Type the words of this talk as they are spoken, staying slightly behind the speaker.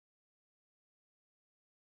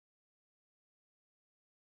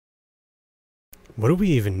What do we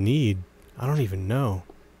even need? I don't even know.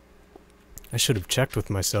 I should have checked with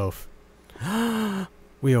myself.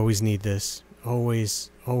 We always need this.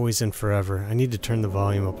 Always, always and forever. I need to turn the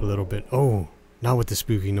volume up a little bit. Oh, not with the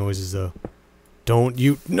spooky noises though. Don't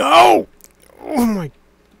you— No! Oh my—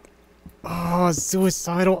 Oh,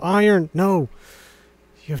 suicidal iron! No!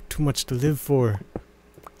 You have too much to live for.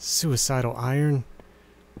 Suicidal iron.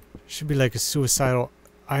 Should be like a suicidal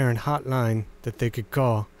iron hotline that they could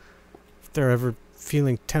call if they're ever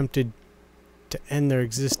feeling tempted to end their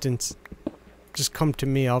existence. Just come to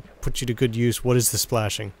me, I'll put you to good use. What is the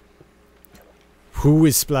splashing? Who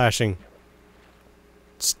is splashing?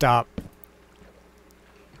 Stop.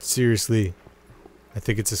 Seriously. I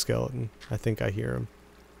think it's a skeleton. I think I hear him.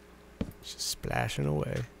 Just splashing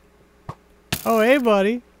away. Oh, hey,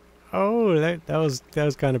 buddy. Oh, that was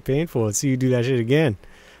kind of painful. Let's see you do that shit again.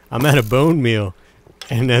 I'm at a bone meal,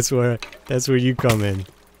 and that's where you come in.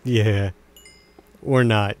 Yeah. Or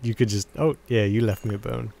not. You could just— oh, yeah, you left me a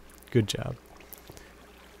bone. Good job.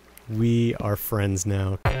 We are friends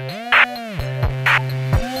now.